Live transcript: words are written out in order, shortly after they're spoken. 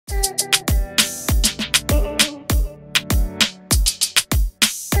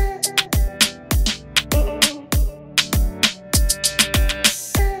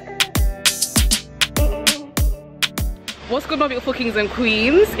What's good, my beautiful kings and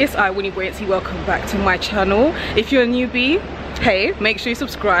queens? It's I, Winnie Buoyancy. Welcome back to my channel. If you're a newbie, hey, make sure you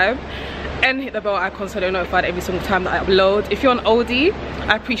subscribe and hit the bell icon so they're notified every single time that I upload. If you're an oldie,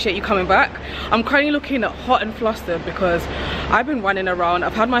 I appreciate you coming back. I'm currently looking hot and flustered because I've been running around.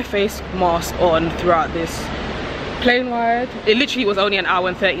 I've had my face mask on throughout this plane ride. It literally was only an hour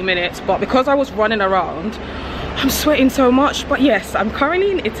and 30 minutes, but because I was running around, I'm sweating so much. But yes, I'm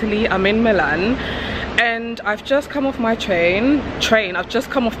currently in Italy. I'm in Milan. And I've just come off my I've just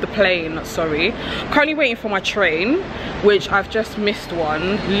come off the plane, sorry. Currently waiting for my train, which I've just missed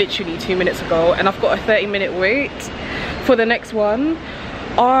one literally 2 minutes ago, and I've got a 30-minute wait for the next one,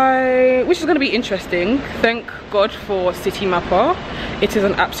 which is going to be interesting. Thank God for City Mapper. It is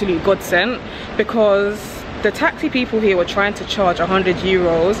an absolute godsend because the taxi people here were trying to charge 100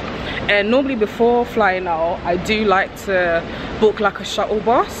 euros, and normally before flying out I do like to book like a shuttle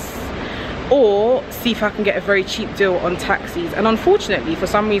bus or see if I can get a very cheap deal on taxis. And unfortunately, for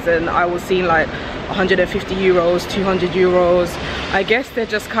some reason, I was seeing like 150 euros, 200 euros. I guess they're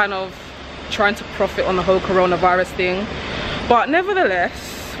just kind of trying to profit on the whole coronavirus thing. But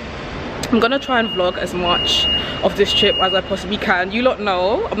nevertheless, I'm gonna try and vlog as much of this trip as I possibly can. You lot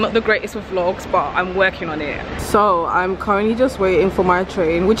know I'm not the greatest with vlogs, but I'm working on it. So I'm currently just waiting for my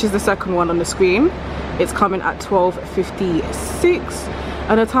train, which is the second one on the screen. It's coming at 12:56.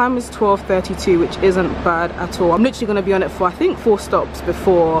 And the time is 12:32, which isn't bad at all. I'm literally going to be on it for I think 4 stops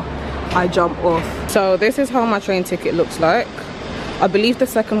before I jump off. So this is how my train ticket looks like. I believe the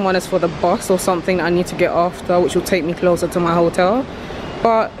second one is for the bus or something that I need to get after, which will take me closer to my hotel.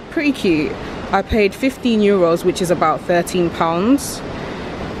 But pretty cute. I paid 15 euros, which is about 13 pounds.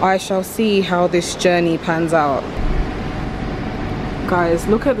 I shall see how this journey pans out. Guys,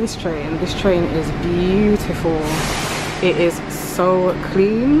 look at this train. This train is beautiful. It is so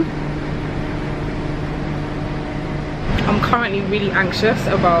clean. I'm currently really anxious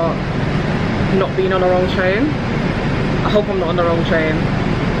about not being on the wrong train. I hope I'm not on the wrong train.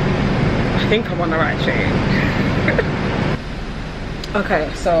 I think I'm on the right train.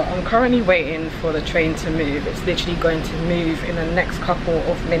 Okay, so I'm currently waiting for the train to move. It's literally going to move in the next couple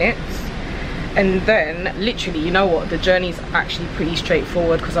of minutes. And then literally, you know what, the journey's actually pretty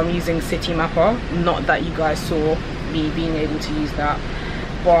straightforward because I'm using City Mapper. Not that you guys saw me being able to use that,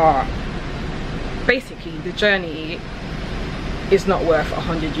 but basically the journey is not worth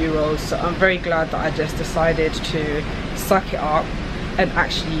 100 euros. So I'm very glad that I just decided to suck it up and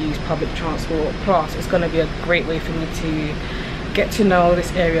actually use public transport. Plus it's going to be a great way for me to get to know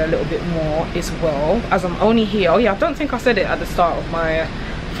this area a little bit more as well, as I'm only here. Oh yeah, I don't think I said it at the start of my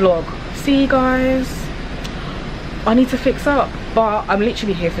vlog. See guys, I need to fix up, but I'm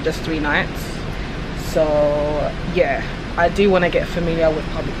literally here for just 3 nights. So yeah, I do want to get familiar with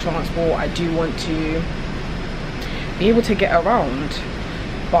public transport. I do want to be able to get around,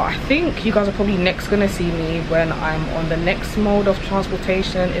 but I think you guys are probably next gonna see me when I'm on the next mode of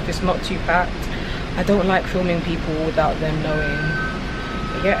transportation, if it's not too packed. I don't like filming people without them knowing.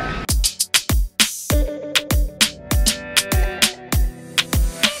 But yeah.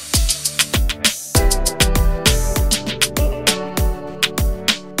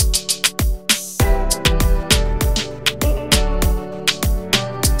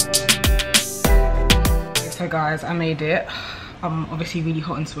 So guys, I made it. I'm obviously really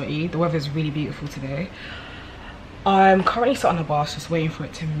hot and sweaty. The weather is really beautiful today. I'm currently sat on the bus just waiting for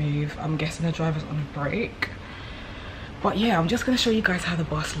it to move. I'm guessing the driver's on a break. But yeah, I'm just going to show you guys how the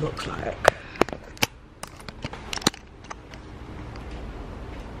bus looks like.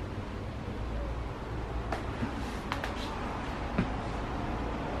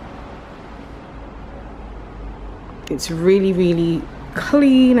 It's really, really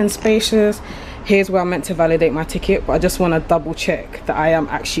clean and spacious. Here's where I'm meant to validate my ticket, but I just want to double check that I am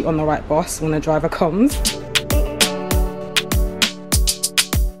actually on the right bus when the driver comes.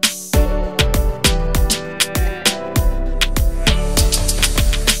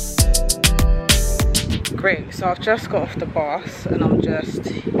 Great, so I've just got off the bus and I'm just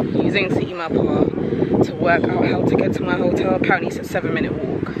using City Mapper to work out how to get to my hotel. Apparently it's a 7-minute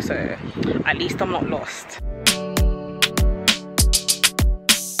walk, so at least I'm not lost.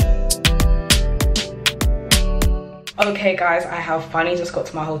 Okay guys, I have finally just got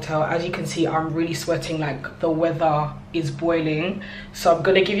to my hotel. As you can see, I'm really sweating, like the weather is boiling. So I'm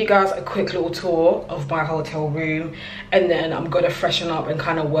gonna give you guys a quick little tour of my hotel room, and then I'm gonna freshen up and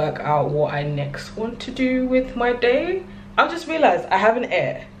kind of work out what I next want to do with my day. I just realized I haven't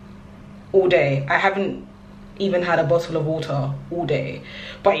ate all day. I haven't even had a bottle of water all day.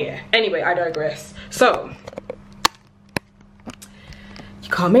 But yeah, anyway, I digress. So you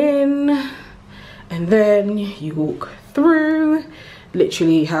come in and then you walk through.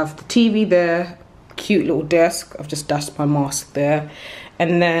 Literally have the TV there, cute little desk. I've just dashed my mask there.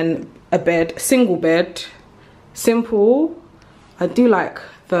 And then a bed, single bed, simple. I do like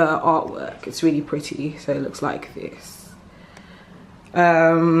the artwork, it's really pretty. So it looks like this.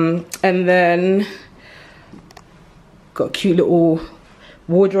 And then got a cute little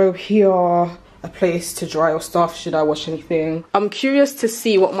wardrobe here, a place to dry your stuff should I wash anything. I'm curious to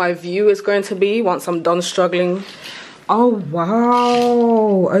see what my view is going to be once I'm done struggling. Oh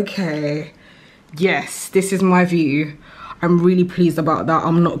wow, okay. Yes, this is my view. I'm really pleased about that,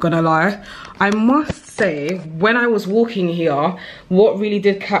 I'm not gonna lie. I must say, when I was walking here, what really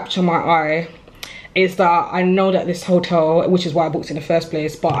did capture my eye is that I know that this hotel, which is why I booked in the first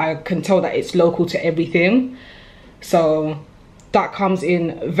place, but I can tell that it's local to everything. So that comes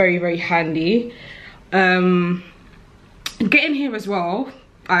in very, very handy. Getting here as well,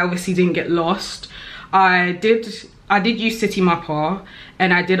 I obviously didn't get lost. I did use City Mapper,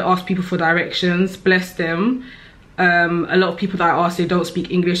 and I did ask people for directions, bless them. A lot of people that I asked, they don't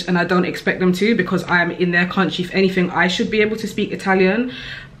speak English, and I don't expect them to, because I'm in their country. If anything, I should be able to speak Italian.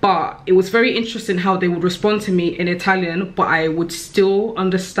 But it was very interesting how they would respond to me in Italian, but I would still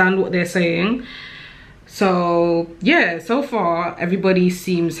understand what they're saying. So yeah, so far everybody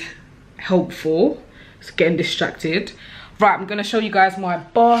seems helpful. It's getting distracted. Right, I'm gonna show you guys my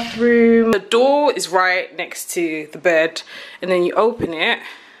bathroom. The door is right next to the bed, and then you open it,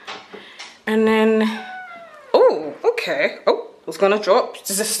 and then, oh, okay. Oh, it was gonna drop.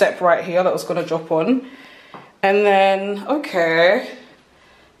 There's a step right here that was gonna drop on. And then, okay,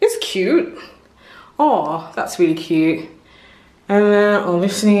 it's cute. Oh, that's really cute. And then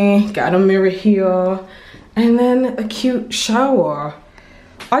obviously got a mirror here, and then a cute shower.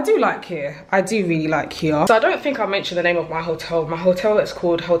 I do like here. I do really like here. So I don't think I mentioned the name of my hotel. My hotel is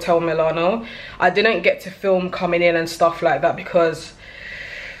called Hotel Milano. I didn't get to film coming in and stuff like that because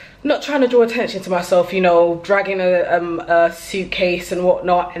I'm not trying to draw attention to myself, you know, dragging a suitcase and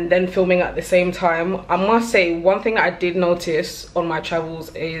whatnot and then filming at the same time. I must say, one thing I did notice on my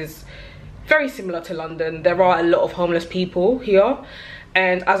travels is very similar to London. There are a lot of homeless people here,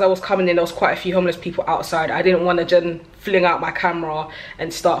 and as I was coming in, there was quite a few homeless people outside. I didn't want to just fling out my camera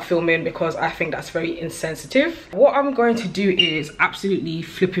and start filming because I think that's very insensitive. What I'm going to do is absolutely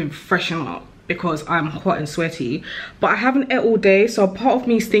flipping freshen up because I'm hot and sweaty, but I haven't ate all day, so part of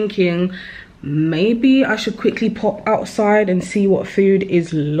me is thinking maybe I should quickly pop outside and see what food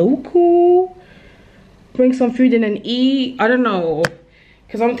is local, bring some food in and eat. I don't know,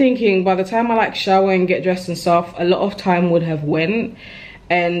 because I'm thinking by the time I like shower and get dressed and stuff, a lot of time would have went,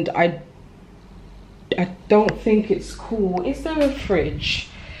 and I don't think it's cool. Is there a fridge?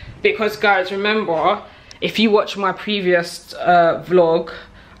 Because guys, remember, if you watch my previous vlog,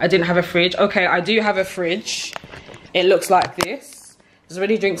 I didn't have a fridge. Okay, I do have a fridge. It looks like this. There's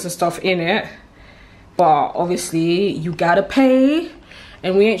already drinks and stuff in it, but obviously you gotta pay,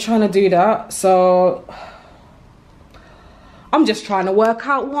 and we ain't trying to do that. So I'm just trying to work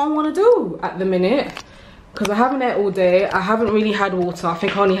out what I want to do at the minute, because I haven't ate all day. I haven't really had water. I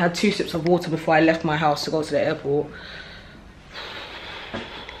think I only had 2 sips of water before I left my house to go to the airport.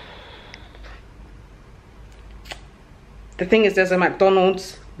 The thing is, there's a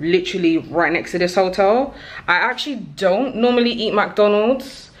McDonald's literally right next to this hotel. I actually don't normally eat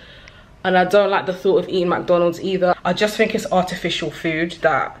McDonald's, and I don't like the thought of eating McDonald's either. I just think it's artificial food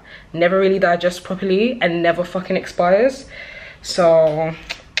that never really digests properly and never fucking expires. So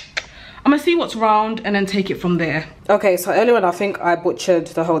I'm gonna see what's around and then take it from there. Okay, so earlier on I think I butchered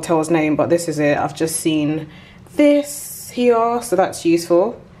the hotel's name, but this is it. I've just seen this here, so that's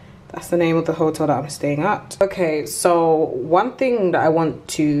useful. That's the name of the hotel that I'm staying at. Okay, so one thing that I want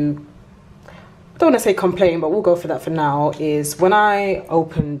to, I don't want to say complain, but we'll go for that for now, is when I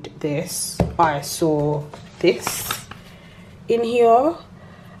opened this, I saw this in here.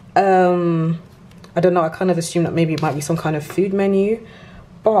 I don't know, I kind of assumed that maybe it might be some kind of food menu,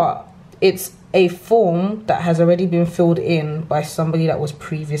 but it's a form that has already been filled in by somebody that was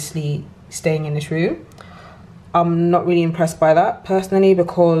previously staying in this room. I'm not really impressed by that personally,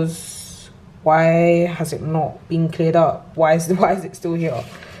 because why has it not been cleared up? Why is it still here?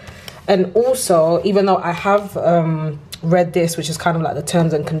 And also, even though I have read this, which is kind of like the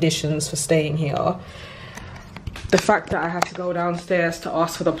terms and conditions for staying here, the fact that I have to go downstairs to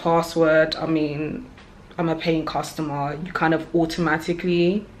ask for the password, I mean, I'm a paying customer. You kind of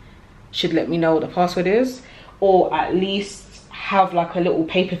automatically should let me know what the password is, or at least have like a little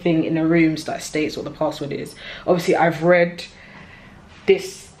paper thing in the rooms that states what the password is. Obviously, I've read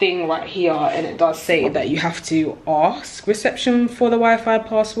this thing right here, and it does say that you have to ask reception for the Wi-Fi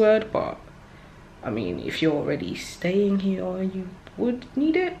password, but I mean, if you're already staying here, you would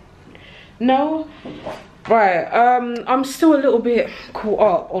need it. No? Right, I'm still a little bit caught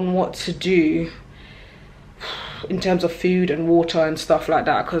up on what to do in terms of food and water and stuff like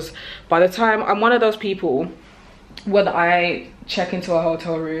that, because by the time, I'm one of those people, when I check into a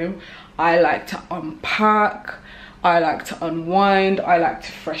hotel room, I like to unpack, I like to unwind, I like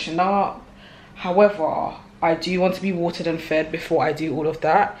to freshen up. However, I do want to be watered and fed before I do all of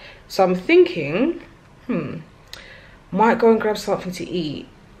that. So I'm thinking, might go and grab something to eat.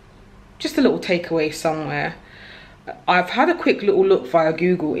 Just a little takeaway somewhere. I've had a quick little look via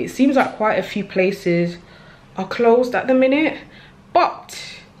Google. It seems like quite a few places are closed at the minute, but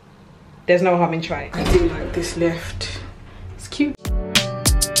there's no harm in trying. I do like this lift. It's cute.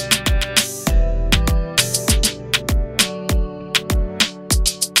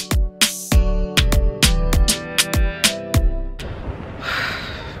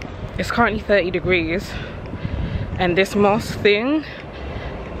 It's currently 30 degrees and this mask thing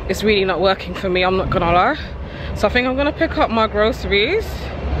is really not working for me, I'm not gonna lie. So I think I'm gonna pick up my groceries,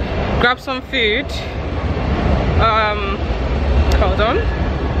 grab some food. Hold on,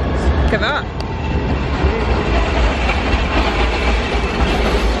 look at that.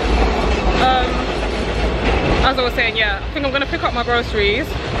 As I was saying, yeah, I think I'm gonna pick up my groceries,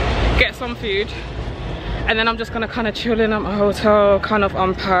 get some food, and then I'm just gonna kind of chill in at my hotel, kind of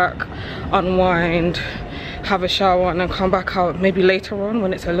unpack, unwind, have a shower, and then come back out maybe later on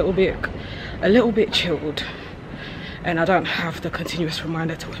when it's a little bit chilled and I don't have the continuous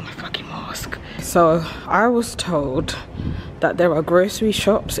reminder to wear my fucking mask. So I was told that there are grocery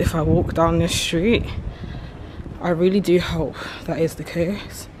shops if I walk down this street. I really do hope that is the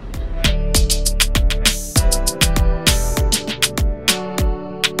case.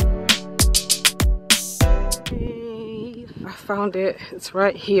 I found it, it's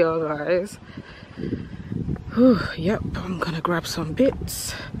right here, guys. Whew, yep, I'm gonna grab some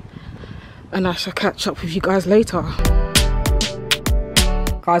bits and I shall catch up with you guys later.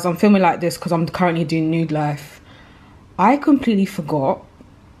 Guys, I'm filming like this because I'm currently doing nude life. I completely forgot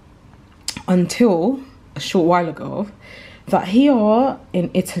until a short while ago that here in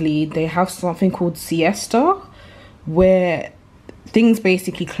Italy they have something called siesta, where things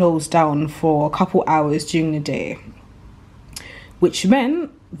basically close down for a couple hours during the day, which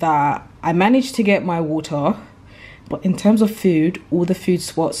meant that I managed to get my water, but in terms of food, all the food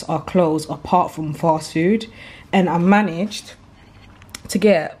spots are closed apart from fast food, and I managed to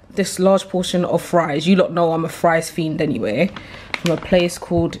get this large portion of fries. You lot know I'm a fries fiend anyway, from a place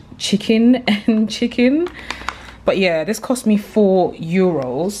called Chicken and Chicken. But yeah, this cost me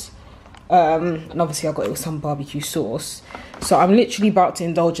 €4, and obviously I got it with some barbecue sauce. So I'm literally about to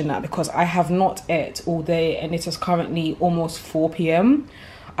indulge in that because I have not ate all day and it is currently almost 4 p.m.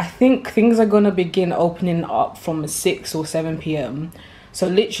 I think things are gonna begin opening up from 6 or 7 p.m. So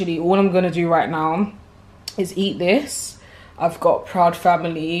literally all I'm gonna do right now is eat this. I've got Proud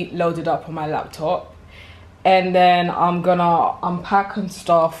Family loaded up on my laptop, and then I'm gonna unpack and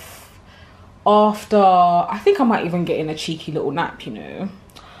stuff after. I think I might even get in a cheeky little nap, you know.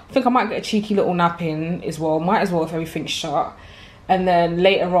 I think I might get a cheeky little nap in as well. Might as well if everything's shut. And then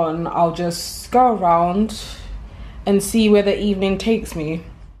later on, I'll just go around and see where the evening takes me.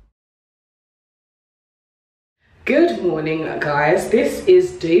 Good morning, guys. This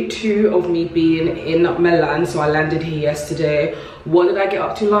is day 2 of me being in Milan. So I landed here yesterday. What did I get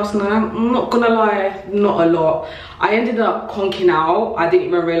up to last night? I'm not gonna lie, not a lot. I ended up conking out. I didn't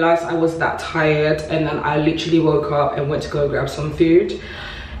even realize I was that tired, and then I literally woke up and went to go grab some food.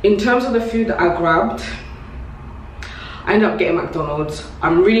 In terms of the food that I grabbed, I ended up getting McDonald's.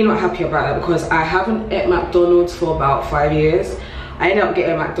 I'm really not happy about that because I haven't ate McDonald's for about 5 years. I ended up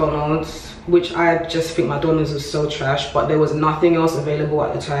getting McDonald's, which I just think McDonald's was so trash, but there was nothing else available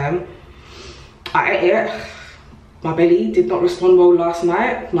at the time. I ate it. My belly did not respond well last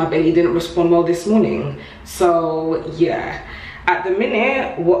night. My belly didn't respond well this morning. So yeah, at the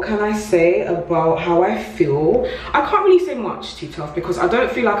minute, what can I say about how I feel? I can't really say much, too tough, because I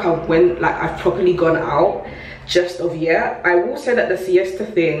don't feel like I've properly gone out just of yet. I will say that the siesta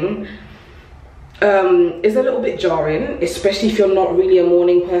thing is a little bit jarring, especially if you're not really a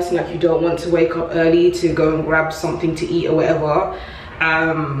morning person, like you don't want to wake up early to go and grab something to eat or whatever.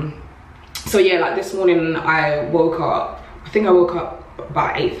 So yeah, like this morning I woke up, I think I woke up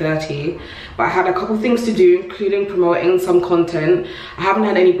about 8:30, but I had a couple things to do, including promoting some content. I haven't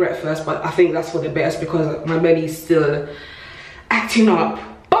had any breakfast, but I think that's for the best because my belly's still acting up.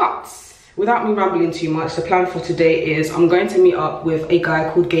 But without me rambling too much, the plan for today is I'm going to meet up with a guy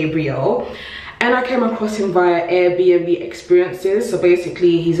called Gabriel, and I came across him via Airbnb experiences. So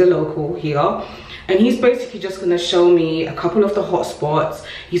basically he's a local here, and he's basically just going to show me a couple of the hot spots.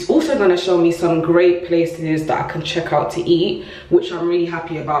 He's also going to show me some great places that I can check out to eat, which I'm really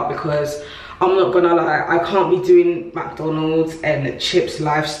happy about, because I'm not gonna lie, I can't be doing McDonald's and chips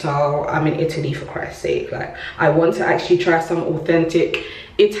lifestyle. I'm in Italy, for Christ's sake. Like, I want to actually try some authentic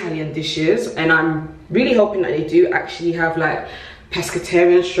Italian dishes, and I'm really hoping that they do actually have like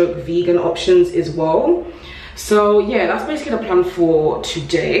pescatarian stroke vegan options as well. So yeah, that's basically the plan for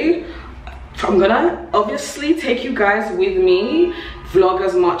today. I'm gonna obviously take you guys with me, vlog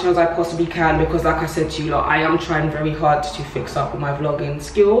as much as I possibly can, because like I said to you lot, I am trying very hard to fix up with my vlogging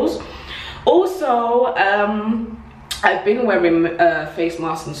skills. Also, I've been wearing face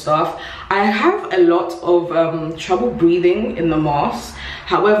masks and stuff. I have a lot of trouble breathing in the mask.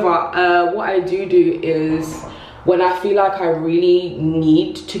 However, what I do is, when I feel like I really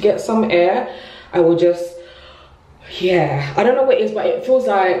need to get some air, I will just, yeah, I don't know what it is, but it feels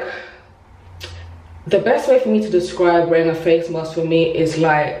like the best way for me to describe wearing a face mask for me is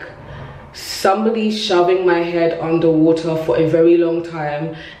like somebody shoving my head underwater for a very long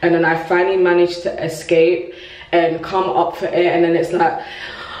time, and then I finally managed to escape and come up for air, and then it's like,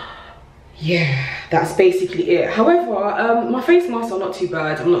 yeah, that's basically it. However, my face masks are not too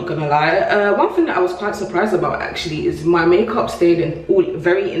bad, I'm not gonna lie. One thing that I was quite surprised about actually is my makeup stayed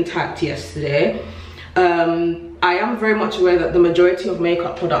very intact yesterday. I am very much aware that the majority of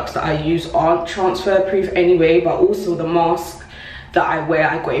makeup products that I use aren't transfer proof anyway, but also the mask that I wear,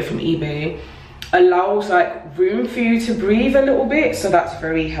 I got it from eBay, allows like room for you to breathe a little bit, so that's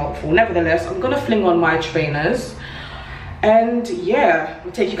very helpful. Nevertheless, I'm gonna fling on my trainers, and yeah,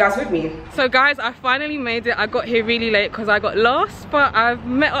 I'll take you guys with me. So guys, I finally made it. I got here really late because I got lost, but I've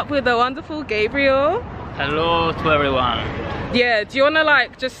met up with the wonderful Gabriel. Hello to everyone. Yeah, do you wanna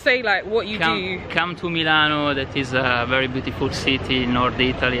like just say like what you do? Come to Milano, that is a very beautiful city in North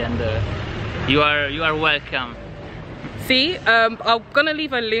Italy, and you are welcome. See, I'm gonna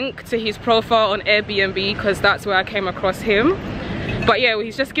leave a link to his profile on Airbnb because that's where I came across him. But yeah,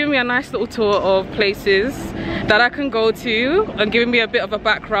 he's just giving me a nice little tour of places that I can go to, and giving me a bit of a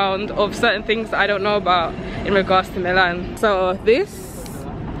background of certain things that I don't know about in regards to Milan. So this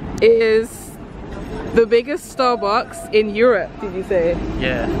is the biggest Starbucks in Europe, did you say?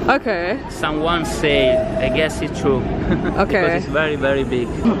 Yeah. Okay. Someone say, I guess it's true. Okay. Because it's very, very big.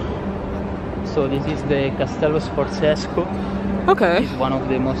 So this is the Castello Sforzesco. Okay. It's one of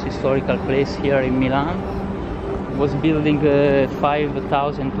the most historical places here in Milan. It was building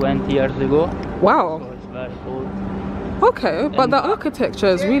 5,020 years ago. Wow. So it's very old. Okay, but the architecture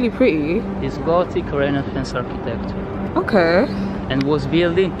is really pretty. It's Gothic Renaissance architecture. Okay. And was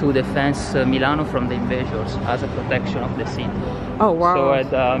built to defense Milano from the invaders as a protection of the city. Oh wow. So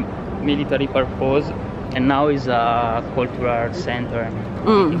at a military purpose, and now is a cultural center and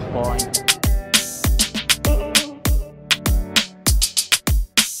meeting point.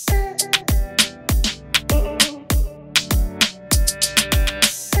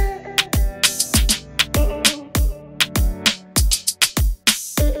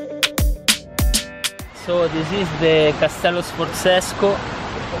 So this is the Castello Sforzesco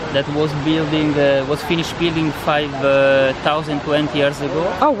that was finished building 5,020 years ago.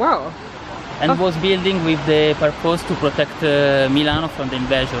 Oh wow! And was building with the purpose to protect Milano from the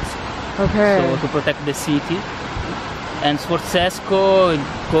invaders. Okay. So to protect the city. And Sforzesco,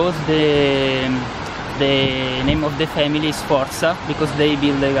 because the name of the family is Sforza, because they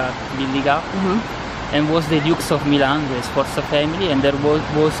building up. And was the Dukes of Milan, the Sforza family, and there was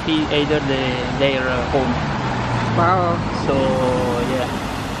either their home. Wow. So yeah,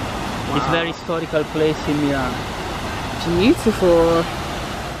 it's a very historical place in Milan. Beautiful.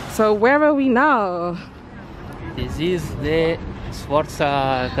 So where are we now? This is the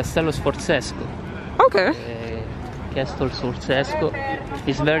Castello Sforzesco. Okay. Castle Sforzesco.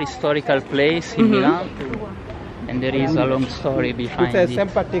 It's a very historical place in Milan. And there is a long story behind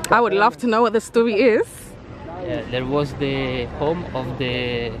it. I would love to know what the story is. Yeah, there was the home of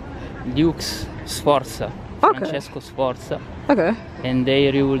the Dukes Sforza, Francesco Sforza. Okay. And they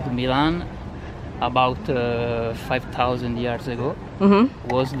ruled Milan about 5,000 years ago.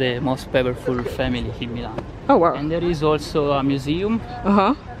 Was the most powerful family in Milan. Oh wow. And there is also a museum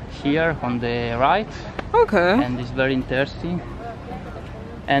here on the right. Okay. And it's very interesting.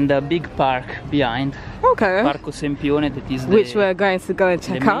 And a big park behind. Okay. Parco Sempione, that is which we're going to go and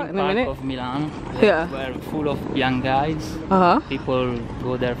check out in a minute. Park of Milan. Yeah. Where full of young guys. People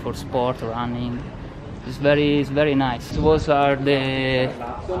go there for sport, running. It's very nice. Those are the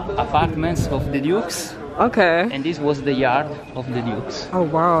apartments of the Dukes. Okay. And this was the yard of the Dukes. Oh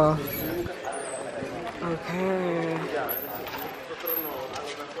wow. Okay.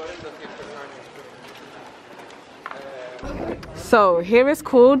 So here is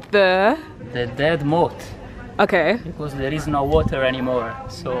called the dead moat. Okay. Because there is no water anymore.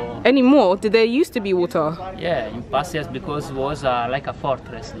 So anymore? Did there used to be water? Yeah, in past years, because it was like a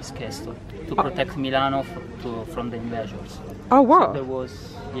fortress, this castle, to protect Milano from the invaders. Oh wow. So there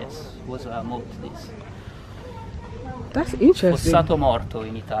was, yes, was a moat. This. That's interesting. Fossato morto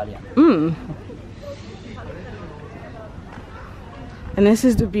in Italian. And this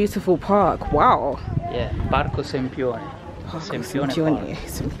is the beautiful park. Wow. Yeah, Parco Sempione. Sempione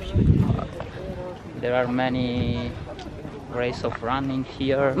Park. There are many races of running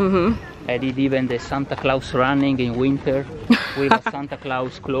here. I did even the Santa Claus running in winter with a Santa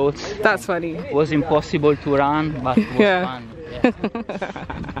Claus clothes. That's funny. It was impossible to run, but it was fun. Yeah.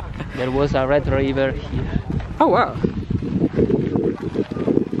 There was a red river here. Oh wow.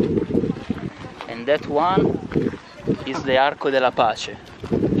 And that one is the Arco della Pace.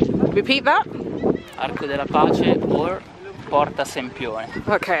 Repeat that? Arco della Pace or Porta Sempione.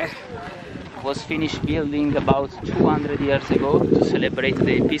 Okay. Was finished building about 200 years ago to celebrate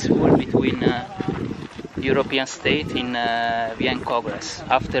the peaceful between European states in Vienna Congress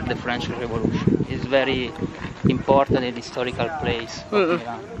after the French Revolution. It's very important and historical place of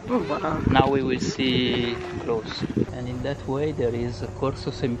Milan. Oh, wow. Now we will see close. And in that way there is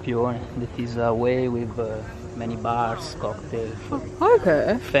Corso Sempione, that is a way with many bars, cocktails.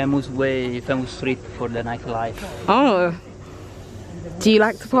 Okay. Famous street for the nightlife. Oh. Do you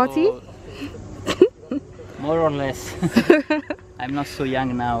like to party? More or less. I'm not so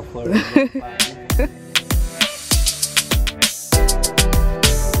young now for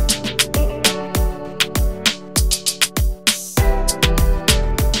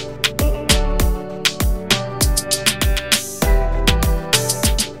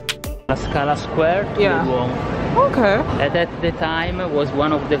La Scala Square to the Duomo. Okay. And at the time was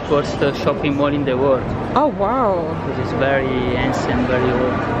one of the first shopping malls in the world. Oh wow. Because it's very ancient, very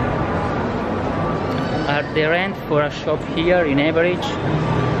old. The rent for a shop here in average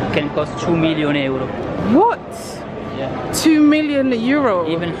can cost 2 million euro. What? Yeah. 2 million euro?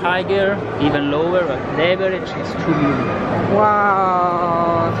 Even higher, even lower, but the average is 2 million.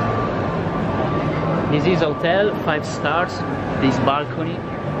 Wow. This is hotel, 5 stars, this balcony.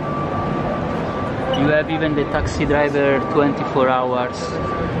 You have even the taxi driver 24 hours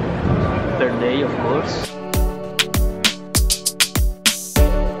per day, of course.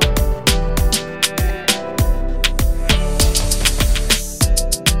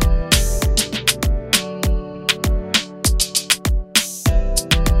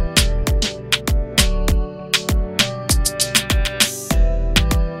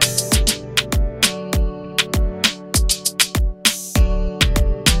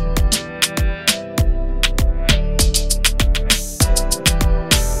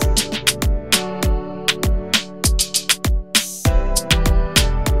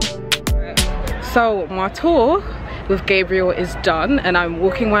 So my tour with Gabriel is done and I'm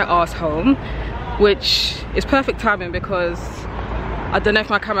walking my ass home, which is perfect timing because I don't know if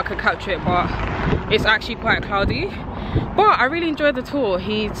my camera can capture it, but it's actually quite cloudy. But I really enjoyed the tour.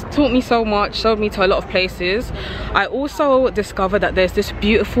 He's taught me so much, showed me to a lot of places. I also discovered that there's this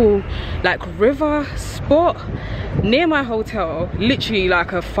beautiful like river spot near my hotel, literally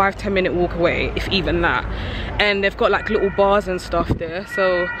like a 5-10 minute walk away, if even that. And they've got like little bars and stuff there.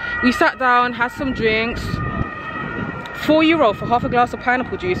 So we sat down, had some drinks. €4 for half a glass of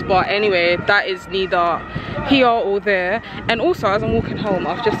pineapple juice, but anyway, that is neither here or there. And also, as I'm walking home,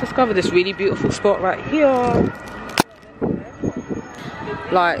 I've just discovered this really beautiful spot right here.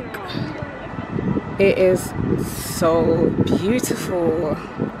 Like, it is so beautiful.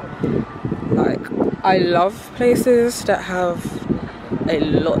 Like, I love places that have a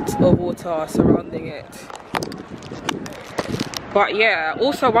lot of water surrounding it. But yeah,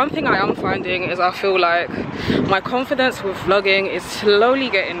 also one thing I am finding is I feel like my confidence with vlogging is slowly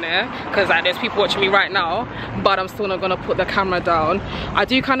getting there, because like, there's people watching me right now, but I'm still not gonna put the camera down. I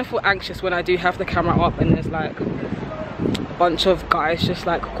do kind of feel anxious when I do have the camera up and there's like a bunch of guys just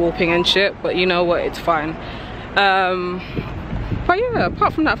like gawping and shit, but you know what, it's fine. But yeah,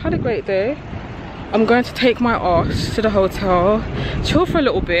 apart from that, I've had a great day. I'm going to take my ass to the hotel, chill for a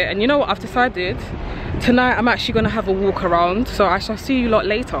little bit, and you know what I've decided? Tonight I'm actually gonna have a walk around, so I shall see you lot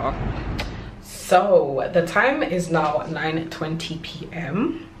later. So the time is now 9:20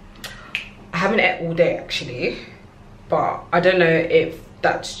 p.m. I haven't ate all day actually, but I don't know if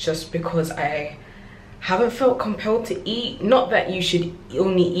that's just because I haven't felt compelled to eat. Not that you should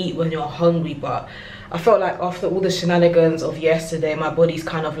only eat when you're hungry, but I felt like after all the shenanigans of yesterday, my body's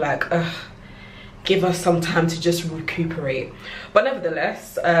kind of like, give us some time to just recuperate. But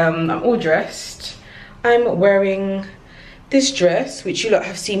nevertheless, I'm all dressed. I'm wearing this dress, which you lot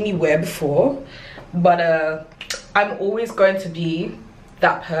have seen me wear before, but I'm always going to be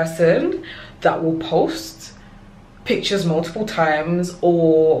that person that will post pictures multiple times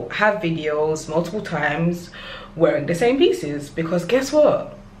or have videos multiple times wearing the same pieces, because guess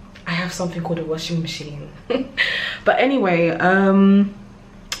what, I have something called a washing machine. But anyway, I'm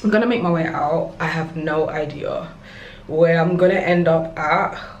gonna make my way out. I have no idea where I'm gonna end up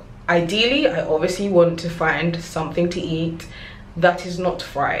at. Ideally, I obviously want to find something to eat that is not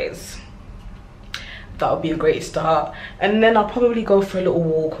fries. That would be a great start, and then I'll probably go for a little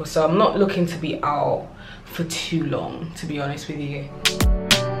walk or so. I'm not looking to be out for too long, to be honest with you.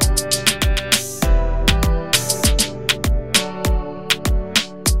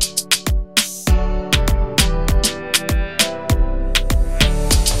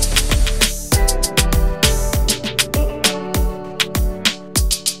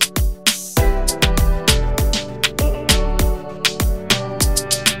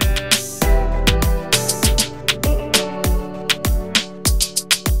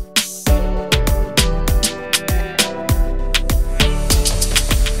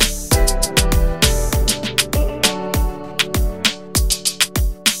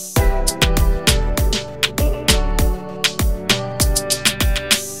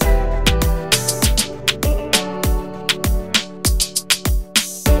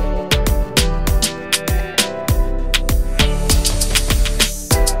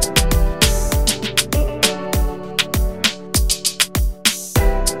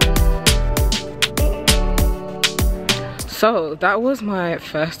 So that was my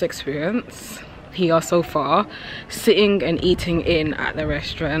first experience here so far, sitting and eating in at the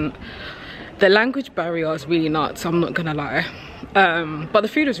restaurant. The language barrier is really nuts, I'm not gonna lie, but the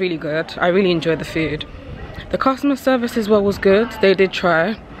food was really good. I really enjoyed the food. The customer service as well was good, they did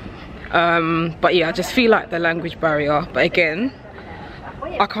try, but yeah, I just feel like the language barrier. But again,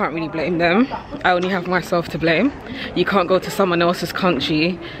 I can't really blame them, I only have myself to blame. You can't go to someone else's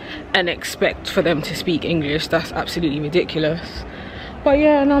country and expect for them to speak English. That's absolutely ridiculous. But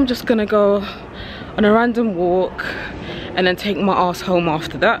yeah, and I'm just gonna go on a random walk and then take my ass home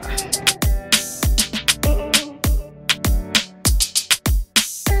after that.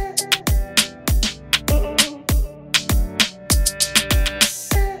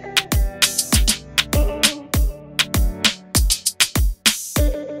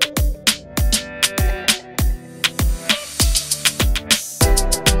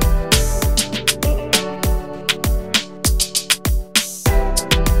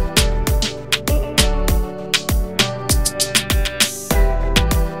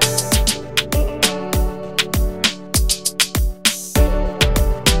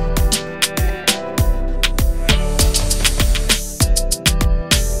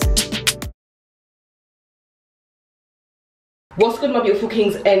 What's good, my beautiful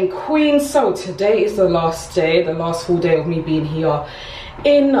kings and queens? So today is the last day, the last full day of me being here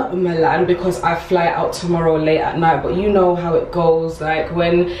in Milan, because I fly out tomorrow late at night. But you know how it goes, like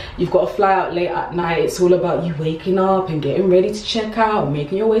when you've got to fly out late at night, it's all about you waking up and getting ready to check out,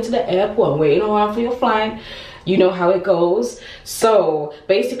 making your way to the airport and waiting around for your flight. You know how it goes. So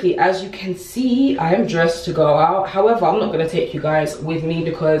basically, as you can see, I am dressed to go out. However, I'm not going to take you guys with me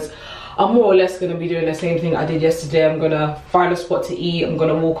because I'm more or less going to be doing the same thing I did yesterday. I'm going to find a spot to eat, I'm going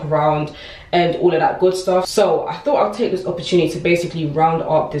to walk around and all of that good stuff. So I thought I'll take this opportunity to basically round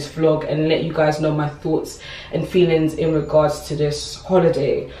up this vlog and let you guys know my thoughts and feelings in regards to this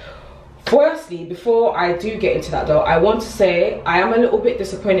holiday. Firstly, before I do get into that though, I want to say I am a little bit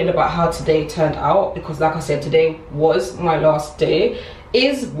disappointed about how today turned out, because like I said, today was my last day.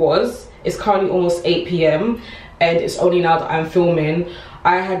 It's currently almost 8 p.m. and it's only now that I'm filming.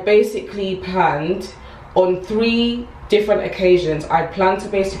 I had basically planned on 3 different occasions. I planned to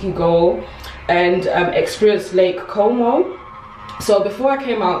basically go and experience Lake Como. So before I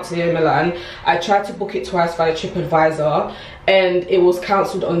came out to Milan, I tried to book it twice via TripAdvisor, and it was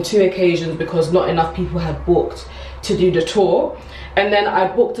cancelled on 2 occasions because not enough people had booked to do the tour. And then I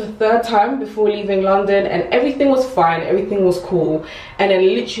booked a 3rd time before leaving London, and everything was fine, everything was cool. And then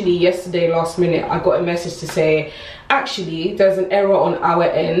literally yesterday, last minute, I got a message to say, actually, there's an error on our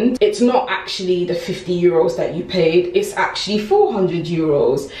end. It's not actually the 50 euros that you paid, it's actually 400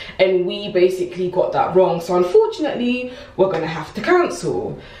 euros. And we basically got that wrong. So unfortunately, we're gonna have to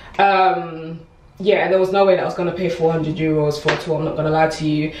cancel. yeah, there was no way that I was going to pay 400 euros for a tour, I'm not going to lie to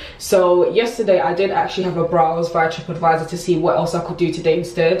you. So yesterday I did actually have a browse via TripAdvisor to see what else I could do today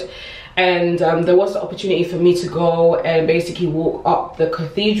instead. And there was the opportunity for me to go and basically walk up the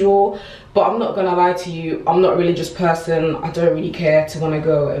cathedral. But I'm not gonna lie to you, I'm not a religious person. I don't really care to want to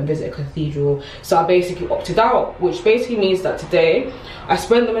go and visit a cathedral. So I basically opted out, which basically means that today I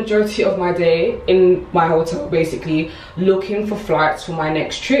spent the majority of my day in my hotel basically looking for flights for my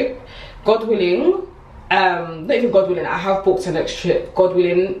next trip. God willing, not even God willing, I have booked a next trip. God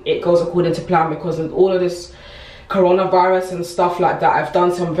willing, it goes according to plan, because of all of this coronavirus and stuff like that, I've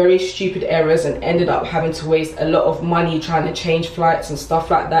done some very stupid errors and ended up having to waste a lot of money trying to change flights and stuff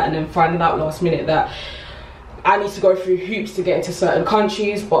like that, and then finding out last minute that I need to go through hoops to get into certain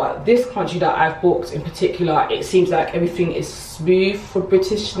countries. But this country that I've booked in particular, it seems like everything is smooth for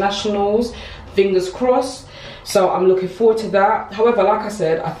British nationals, fingers crossed. So I'm looking forward to that. However, like I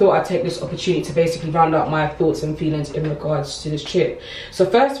said, I thought I'd take this opportunity to basically round up my thoughts and feelings in regards to this trip. So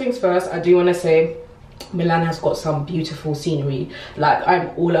first things first, I do want to say Milan has got some beautiful scenery. Like,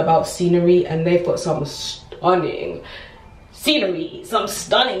 I'm all about scenery, and they've got some stunning scenery,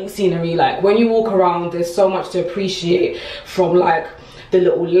 like when you walk around there's so much to appreciate, from like the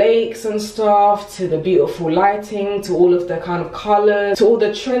little lakes and stuff, to the beautiful lighting, to all of the kind of colors, to all the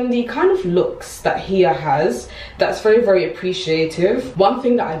trendy kind of looks that here has. That's very, very appreciative. One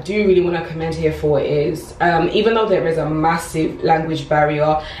thing that I do really want to commend here for is, even though there is a massive language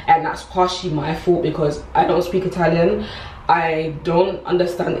barrier, and that's partially my fault because I don't speak Italian, I don't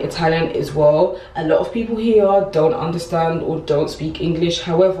understand Italian as well. A lot of people here don't understand or don't speak English.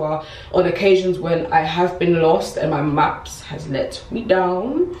 However, on occasions when I have been lost and my maps has let me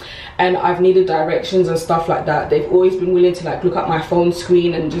down and I've needed directions and stuff like that, they've always been willing to like look at my phone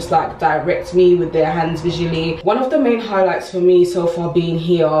screen and just like direct me with their hands visually. One of the main highlights for me so far being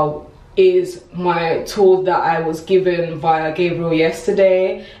here is my tour that I was given via Gabriel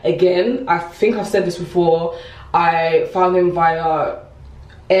yesterday. Again, I think I've said this before, I found him via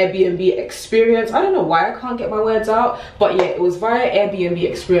Airbnb experience. I don't know why I can't get my words out, but yeah, it was via Airbnb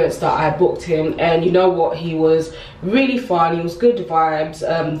experience that I booked him. And you know what, he was really fun, he was good vibes,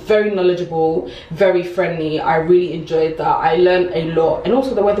 very knowledgeable, very friendly. I really enjoyed that. I learned a lot, and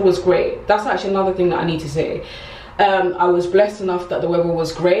also the weather was great. That's actually another thing that I need to say. I was blessed enough that the weather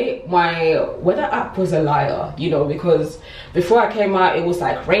was great. My weather app was a liar, you know, because before I came out it was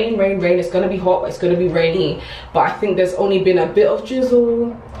like rain, rain, rain, it's gonna be hot, it's gonna be rainy. But I think there's only been a bit of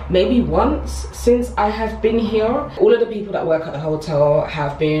drizzle maybe once since I have been here. All of the people that work at the hotel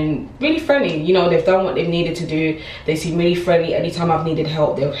have been really friendly, you know, they've done what they've needed to do. They seem really friendly. Anytime I've needed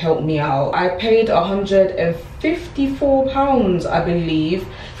help, they've helped me out. I paid £154, I believe,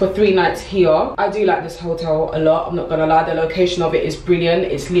 for 3 nights here. I do like this hotel a lot, I'm not gonna lie. The location of it is brilliant.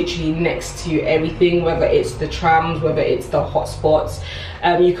 It's literally next to everything, whether it's the trams, whether it's the hotspots.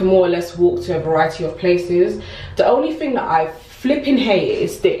 You can more or less walk to a variety of places. The only thing that I flipping hate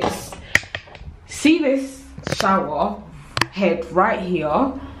is this. See this shower head right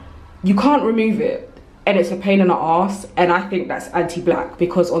here? You can't remove it, and it's a pain in the arse, and I think that's anti-black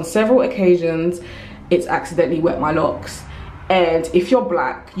because on several occasions it's accidentally wet my locks. And if you're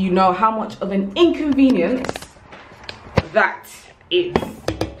black, you know how much of an inconvenience that is.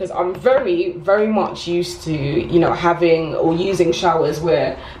 Because I'm very, very much used to, you know, having or using showers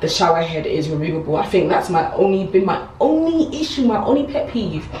where the shower head is removable. I think that's been my only issue, my only pet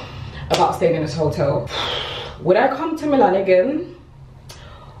peeve about staying in this hotel. Would I come to Milan again?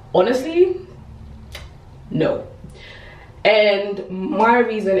 Honestly, no. And my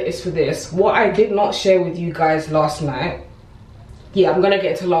reason is for this. What I did not share with you guys last night, yeah, I'm gonna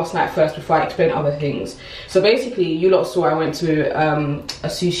get to last night first before I explain other things. So basically, you lot saw I went to a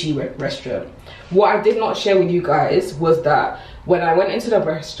sushi restaurant. What I did not share with you guys was that when I went into the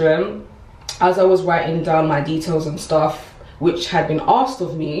restaurant, as I was writing down my details and stuff, which had been asked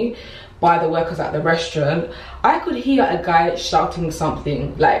of me by the workers at the restaurant, I could hear a guy shouting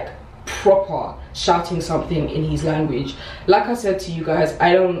something, like proper shouting something in his language. Like I said to you guys,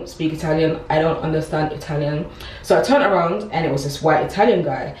 I don't speak Italian, I don't understand Italian. So I turned around and it was this white Italian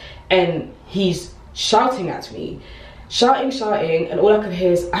guy, and he's shouting at me, shouting, and all I could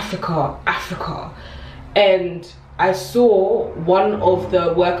hear is Africa, Africa. And I saw one of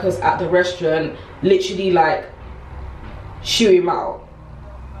the workers at the restaurant literally like shoo him out.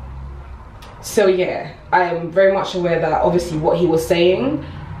 So yeah, I am very much aware that obviously what he was saying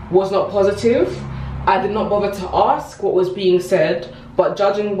was not positive. I did not bother to ask what was being said, but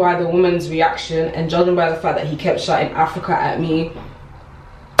judging by the woman's reaction and judging by the fact that he kept shouting Africa at me,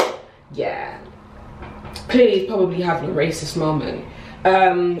 yeah, clearly he's probably having a racist moment.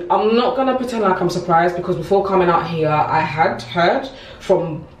 I'm not gonna pretend like I'm surprised, because before coming out here I had heard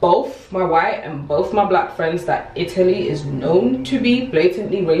from both my white and both my black friends that Italy is known to be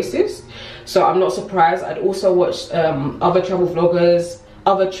blatantly racist. So I'm not surprised. I'd also watched other travel vloggers,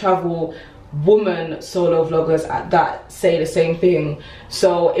 other travel woman solo vloggers at that say the same thing,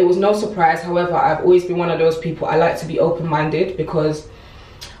 so it was no surprise. However, I've always been one of those people, I like to be open-minded, because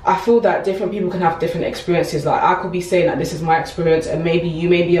I feel that different people can have different experiences. Like, I could be saying that this is my experience, and maybe you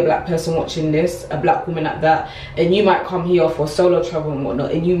may be a black person watching this, a black woman at that, and you might come here for solo travel and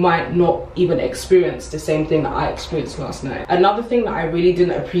whatnot, and you might not even experience the same thing that I experienced last night. Another thing that I really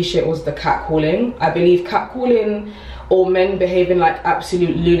didn't appreciate was the catcalling. I believe catcalling, or men behaving like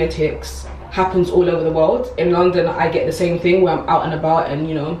absolute lunatics, happens all over the world. In London, I get the same thing where I'm out and about, and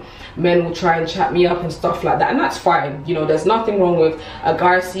you know, men will try and chat me up and stuff like that, and that's fine. You know, there's nothing wrong with a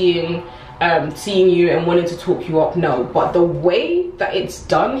guy seeing you and wanting to talk you up, no. But the way that it's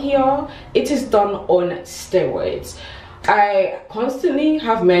done here, it is done on steroids. I constantly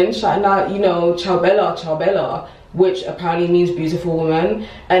have men shouting out, you know, ciao bella, which apparently means beautiful woman,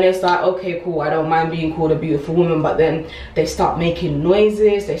 and it's like, okay, cool, I don't mind being called a beautiful woman, but then they start making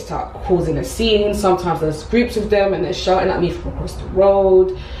noises, they start causing a scene. Sometimes there's groups of them and they're shouting at me from across the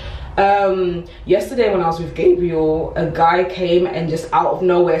road. Yesterday when I was with Gabriel, a guy came and just out of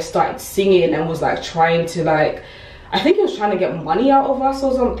nowhere started singing and was like trying to, like, I think he was trying to get money out of us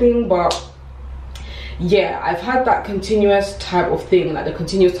or something. But yeah, I've had that continuous type of thing, like the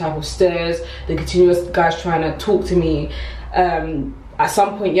continuous type of stares, the continuous guys trying to talk to me. At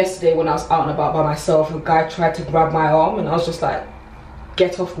some point yesterday when I was out and about by myself, a guy tried to grab my arm and I was just like,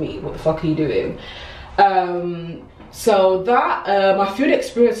 get off me, what the fuck are you doing? So that, my food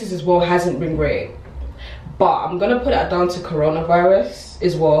experiences as well hasn't been great, but I'm gonna put that down to coronavirus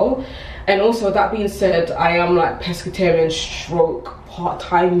as well. And also, that being said, I am like pescatarian stroke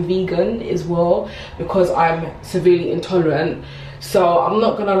part-time vegan as well, because I'm severely intolerant. So I'm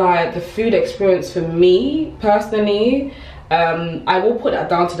not gonna lie, the food experience for me personally, I will put that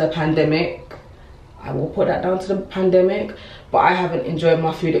down to the pandemic. But I haven't enjoyed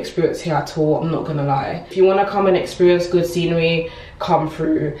my food experience here at all, I'm not gonna lie. If you wanna come and experience good scenery, come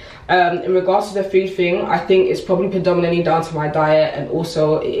through. In regards to the food thing, I think it's probably predominantly down to my diet, and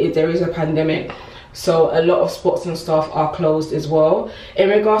also there is a pandemic, so a lot of spots and stuff are closed as well. In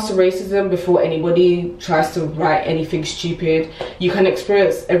regards to racism, before anybody tries to write anything stupid, you can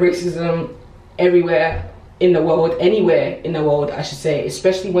experience a racism everywhere in the world, anywhere in the world I should say,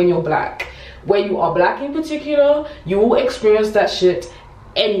 especially when you're black. When you are black in particular, you will experience that shit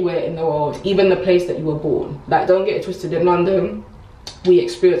anywhere in the world, even the place that you were born. Like, don't get it twisted, in London we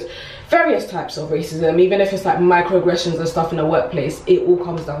experience various types of racism, even if it's like microaggressions and stuff in the workplace, it all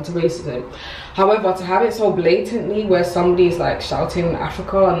comes down to racism. However, to have it so blatantly where somebody's like shouting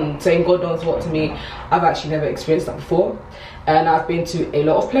Africa and saying God knows what to me, I've actually never experienced that before. And I've been to a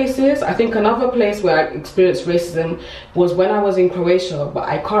lot of places. I think another place where I experienced racism was when I was in Croatia, but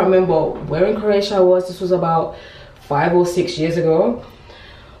I can't remember where in Croatia I was. This was about 5 or 6 years ago.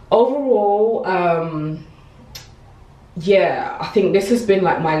 Overall, yeah, I think this has been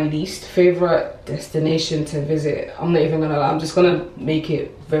like my least favorite destination to visit. I'm not even gonna lie, I'm just gonna make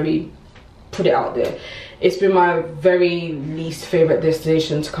it put it out there. It's been my very least favorite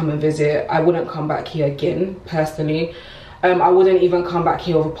destination to come and visit. I wouldn't come back here again, personally. I wouldn't even come back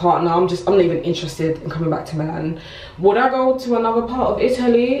here with a partner. I'm not even interested in coming back to Milan. Would I go to another part of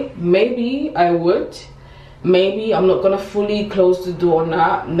Italy? Maybe I would. Maybe. I'm not gonna fully close the door on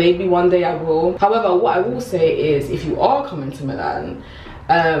that. Maybe one day I will. However, what I will say is, if you are coming to Milan,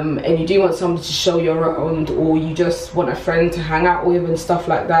 and you do want somebody to show you around, or you just want a friend to hang out with and stuff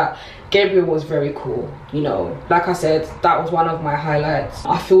like that, Gabriel was very cool. You know, like I said, that was one of my highlights.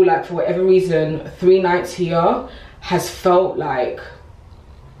 I feel like for whatever reason, 3 nights here has felt like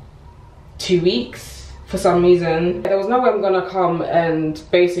 2 weeks for some reason. There was no way I'm gonna come and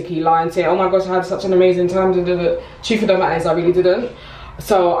basically lie and say, oh my gosh, I had such an amazing time. Truth of the matter is, I really didn't.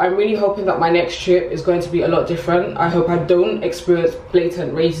 So I'm really hoping that my next trip is going to be a lot different. I hope I don't experience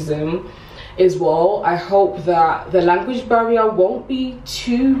blatant racism as well. I hope that the language barrier won't be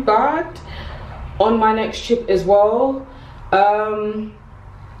too bad on my next trip as well. And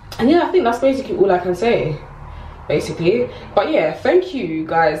yeah, I think that's basically all I can say, basically. But yeah, thank you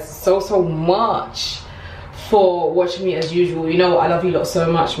guys so much for watching me as usual. You know, I love you lot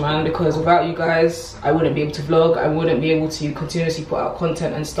so much, man, because without you guys I wouldn't be able to vlog, I wouldn't be able to continuously put out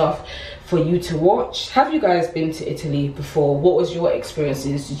content and stuff for you to watch. Have you guys been to Italy before? What was your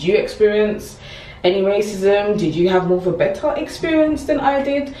experiences? Did you experience any racism? Did you have more of a better experience than I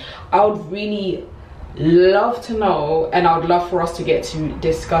did? I would really love to know, and I would love for us to get to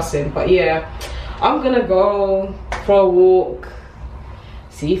discussing. But yeah, I'm gonna go for a walk,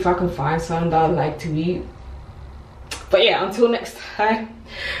 see if I can find something that I like to eat. But yeah, until next time,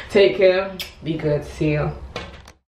 take care, be good, see ya.